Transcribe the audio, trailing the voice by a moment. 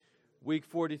Week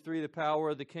 43, the power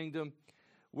of the kingdom.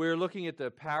 We're looking at the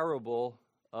parable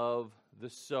of the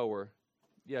sower.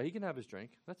 Yeah, he can have his drink.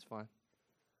 That's fine.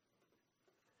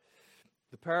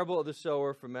 The parable of the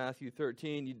sower from Matthew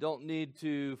 13. You don't need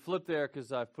to flip there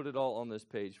because I've put it all on this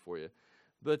page for you.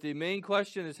 But the main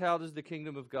question is, how does the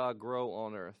kingdom of God grow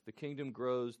on earth? The kingdom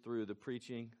grows through the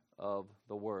preaching of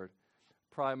the word.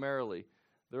 Primarily,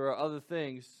 there are other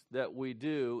things that we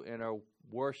do in our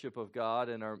worship of God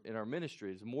and in our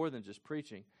ministries, more than just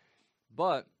preaching.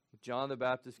 But John the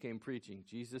Baptist came preaching.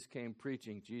 Jesus came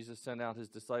preaching. Jesus sent out his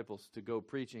disciples to go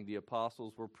preaching. The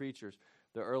apostles were preachers.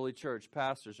 The early church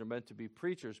pastors are meant to be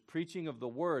preachers, preaching of the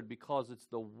word, because it's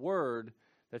the word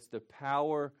that's the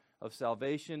power of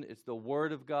salvation. It's the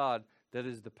word of God that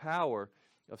is the power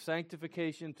of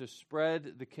sanctification to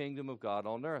spread the kingdom of God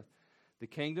on earth. The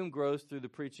kingdom grows through the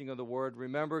preaching of the word.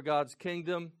 Remember, God's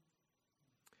kingdom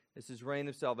is his reign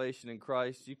of salvation in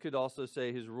Christ. You could also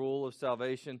say his rule of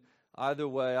salvation. Either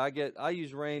way, I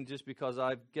use reign just because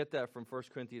I get that from 1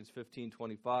 Corinthians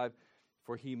 15:25.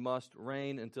 For he must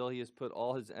reign until he has put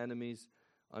all his enemies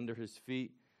under his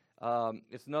feet.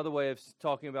 It's another way of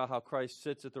talking about how Christ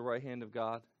sits at the right hand of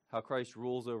God, how Christ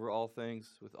rules over all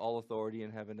things with all authority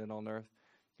in heaven and on earth.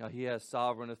 How he has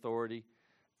sovereign authority.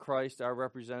 Christ, our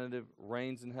representative,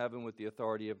 reigns in heaven with the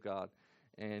authority of God.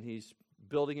 And he's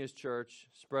building his church,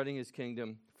 spreading his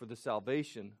kingdom for the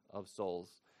salvation of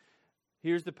souls.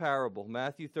 Here's the parable,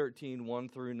 Matthew 13, 1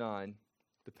 through 9,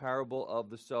 the parable of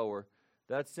the sower.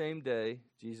 That same day,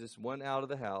 Jesus went out of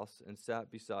the house and sat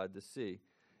beside the sea.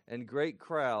 And great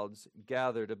crowds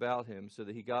gathered about him, so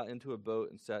that he got into a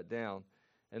boat and sat down.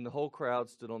 And the whole crowd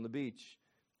stood on the beach.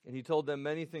 And he told them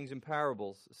many things in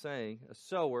parables, saying, a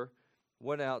sower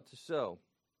went out to sow.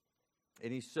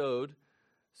 And he sowed.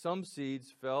 Some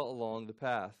seeds fell along the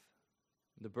path.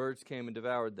 The birds came and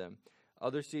devoured them.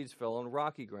 Other seeds fell on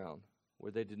rocky ground,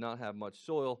 where they did not have much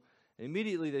soil. And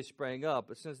immediately they sprang up,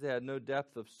 but since they had no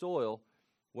depth of soil,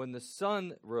 when the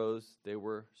sun rose, they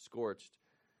were scorched.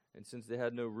 And since they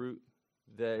had no root,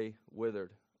 they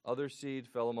withered. Other seed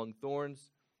fell among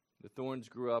thorns. The thorns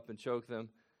grew up and choked them.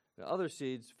 And other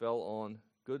seeds fell on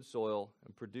good soil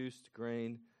and produced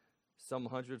grain, some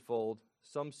 100-fold,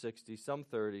 some 60, some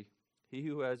 30. He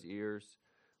who has ears,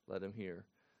 let him hear.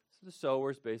 So the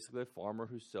sower is basically a farmer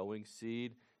who's sowing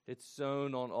seed. It's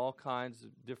sown on all kinds of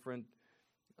different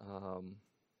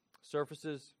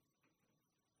surfaces,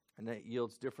 and that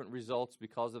yields different results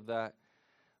because of that.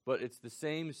 But it's the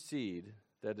same seed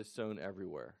that is sown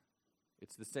everywhere.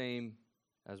 It's the same,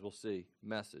 as we'll see,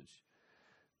 message.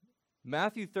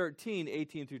 Matthew 13,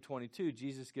 18 through 22,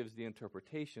 Jesus gives the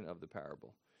interpretation of the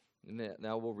parable. And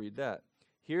now we'll read that.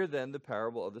 Hear then the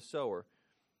parable of the sower.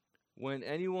 When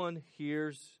anyone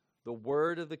hears the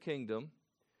word of the kingdom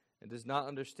and does not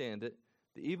understand it,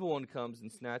 the evil one comes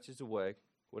and snatches away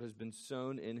what has been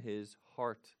sown in his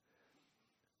heart.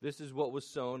 This is what was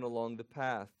sown along the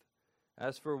path.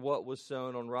 As for what was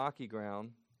sown on rocky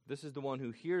ground, this is the one who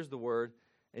hears the word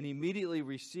and immediately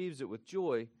receives it with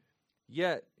joy,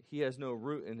 yet he has no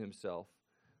root in himself,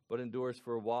 but endures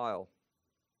for a while.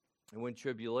 And when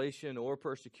tribulation or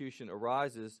persecution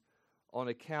arises on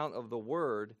account of the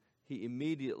word, he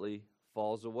immediately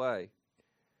falls away.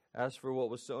 As for what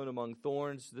was sown among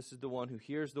thorns, this is the one who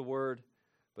hears the word,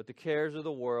 but the cares of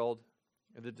the world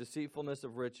and the deceitfulness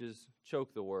of riches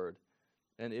choke the word,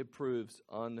 and it proves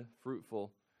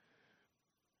unfruitful.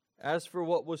 As for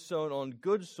what was sown on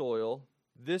good soil,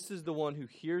 this is the one who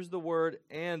hears the word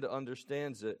and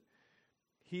understands it.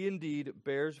 He indeed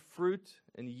bears fruit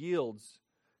and yields,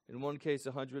 in one case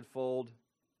 100-fold,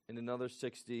 in another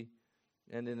 60,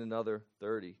 and in another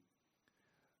 30.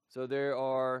 So there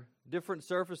are different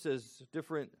surfaces,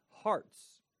 different hearts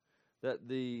that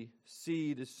the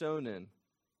seed is sown in,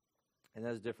 and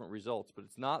has different results. But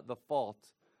it's not the fault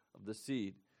of the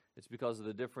seed. It's because of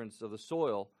the difference of the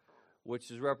soil,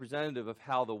 which is representative of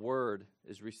how the word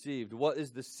is received. What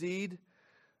is the seed?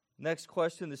 Next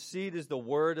question, the seed is the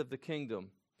word of the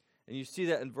kingdom. And you see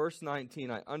that in verse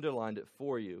 19, I underlined it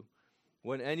for you.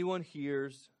 When anyone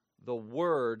hears the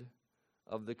word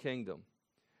of the kingdom.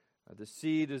 The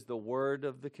seed is the word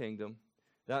of the kingdom.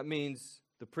 That means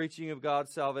the preaching of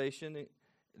God's salvation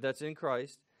that's in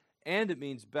Christ, and it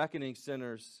means beckoning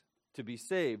sinners to be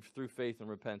saved through faith and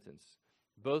repentance.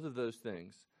 Both of those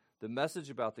things. The message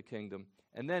about the kingdom,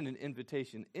 and then an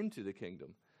invitation into the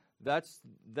kingdom. That's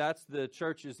the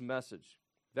church's message.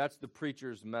 That's the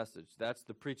preacher's message. That's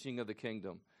the preaching of the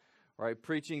kingdom. Right?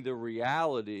 Preaching the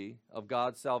reality of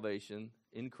God's salvation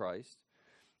in Christ,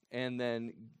 and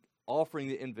then offering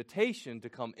the invitation to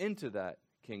come into that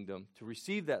kingdom, to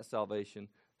receive that salvation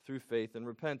through faith and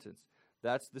repentance.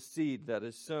 That's the seed that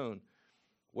is sown.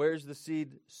 Where's the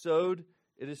seed sowed?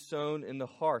 It is sown in the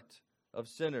heart of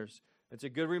sinners. It's a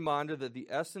good reminder that the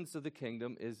essence of the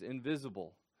kingdom is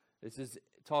invisible. This is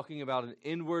talking about an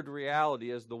inward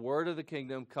reality as the word of the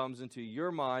kingdom comes into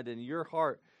your mind and your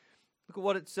heart. Look at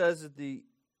what it says at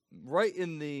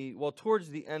towards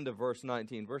the end of verse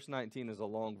 19. Verse 19 is a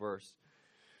long verse.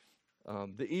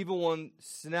 The evil one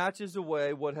snatches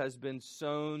away what has been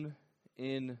sown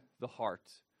in the heart.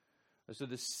 So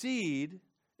the seed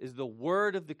is the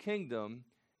word of the kingdom,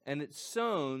 and it's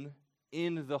sown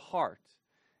in the heart.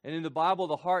 And in the Bible,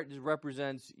 the heart just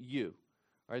represents you,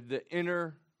 right? The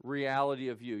inner reality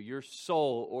of you, your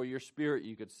soul or your spirit,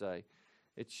 you could say.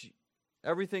 It's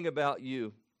everything about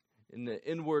you in the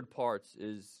inward parts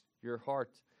is your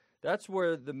heart. That's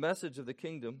where the message of the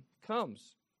kingdom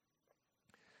comes.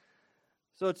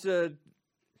 So it's a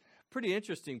pretty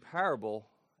interesting parable,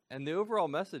 and the overall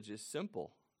message is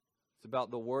simple. It's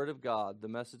about the word of God, the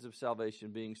message of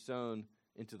salvation being sown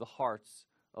into the hearts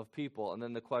of people. And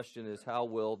then the question is, how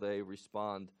will they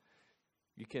respond?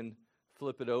 You can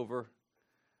flip it over.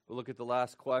 We'll look at the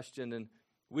last question, and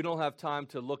we don't have time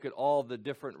to look at all the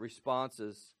different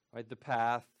responses, right? The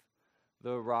path,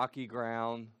 the rocky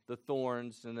ground, the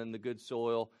thorns, and then the good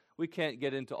soil. We can't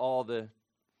get into all the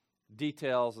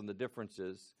details and the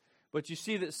differences. But you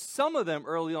see that some of them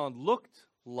early on looked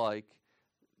like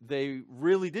they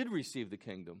really did receive the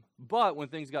kingdom. But when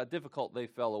things got difficult, they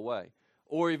fell away.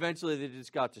 Or eventually they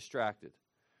just got distracted.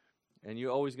 And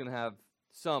you're always going to have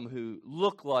some who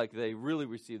look like they really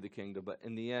received the kingdom, but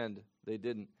in the end, they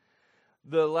didn't.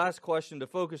 The last question to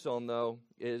focus on, though,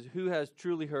 is who has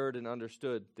truly heard and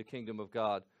understood the kingdom of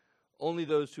God? Only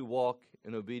those who walk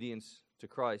in obedience to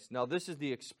Christ. Now, this is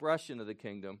the expression of the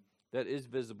kingdom that is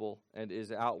visible and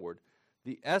is outward.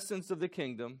 The essence of the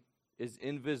kingdom is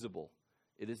invisible.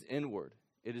 It is inward.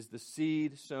 It is the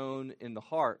seed sown in the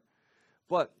heart.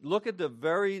 But look at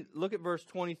verse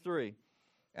 23.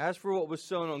 As for what was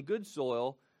sown on good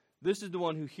soil, this is the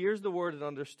one who hears the word and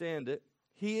understands it.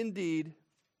 He indeed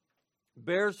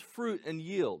bears fruit and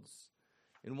yields.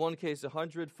 In one case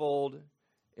 100-fold,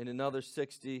 in another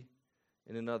 60,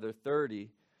 in another 30.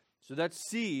 So that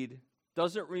seed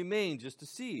doesn't remain just a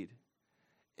seed.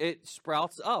 It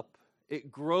sprouts up.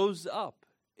 It grows up.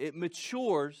 It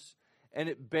matures. And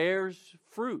it bears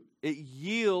fruit. It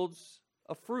yields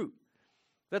a fruit.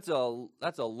 That's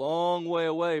a long way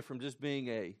away from just being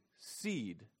a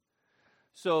seed.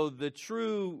 So the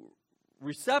true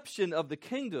reception of the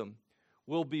kingdom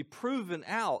will be proven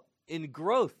out in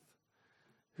growth.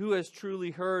 Who has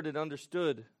truly heard and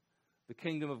understood the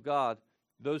kingdom of God?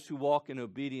 Those who walk in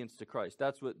obedience to Christ.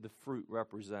 That's what the fruit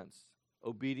represents.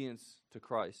 Obedience to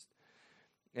Christ.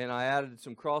 And I added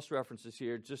some cross-references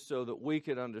here just so that we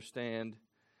could understand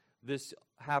this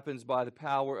happens by the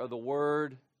power of the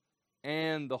Word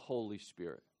and the Holy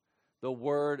Spirit. The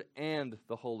Word and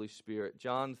the Holy Spirit.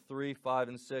 John 3, 5,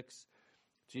 and 6.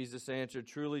 Jesus answered,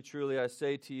 "Truly, truly, I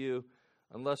say to you,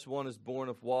 unless one is born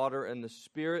of water and the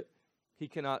Spirit, he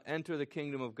cannot enter the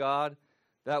kingdom of God.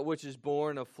 That which is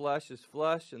born of flesh is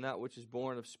flesh, and that which is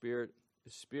born of spirit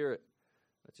is spirit."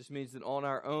 That just means that on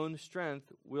our own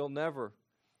strength, we'll never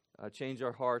change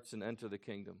our hearts and enter the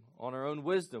kingdom. On our own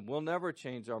wisdom, we'll never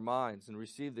change our minds and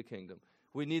receive the kingdom.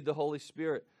 We need the Holy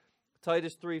Spirit.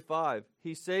 Titus 3:5,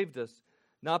 He saved us,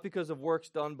 not because of works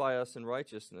done by us in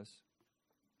righteousness,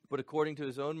 but according to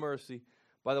His own mercy,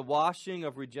 by the washing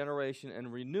of regeneration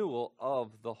and renewal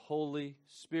of the Holy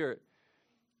Spirit.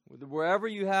 Wherever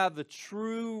you have the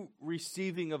true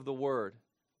receiving of the Word,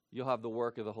 you'll have the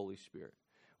work of the Holy Spirit.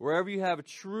 Wherever you have a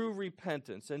true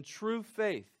repentance and true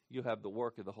faith, you have the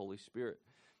work of the Holy Spirit.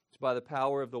 It's by the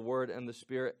power of the Word and the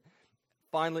Spirit.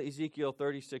 Finally, Ezekiel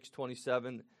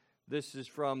 36:27. This is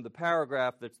from the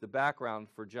paragraph that's the background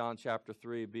for John chapter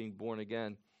 3, being born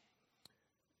again.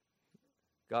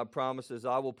 God promises,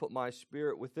 "I will put my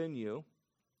Spirit within you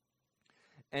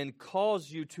and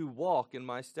cause you to walk in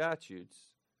my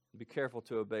statutes. Be careful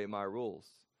to obey my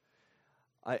rules."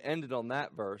 I ended on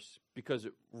that verse because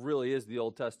it really is the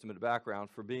Old Testament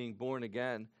background for being born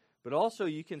again. But also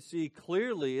you can see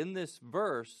clearly in this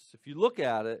verse, if you look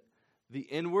at it, the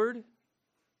inward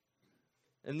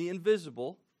and the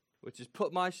invisible, which is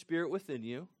put my Spirit within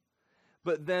you,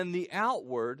 but then the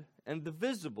outward and the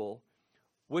visible,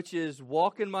 which is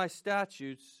walk in my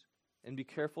statutes and be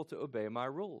careful to obey my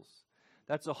rules.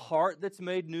 That's a heart that's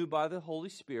made new by the Holy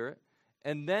Spirit.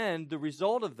 And then the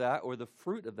result of that, or the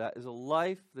fruit of that, is a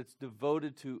life that's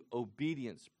devoted to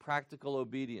obedience, practical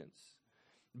obedience.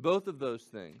 Both of those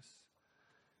things.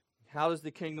 How does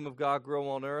the kingdom of God grow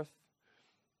on earth?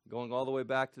 Going all the way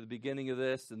back to the beginning of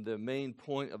this, and the main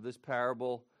point of this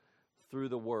parable, through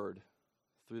the Word,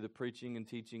 through the preaching and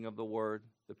teaching of the Word,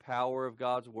 the power of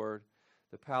God's Word,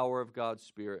 the power of God's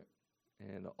Spirit.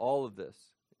 And all of this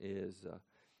is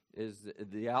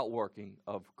the outworking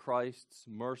of Christ's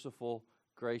merciful,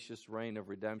 gracious reign of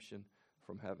redemption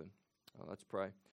from heaven. Let's pray.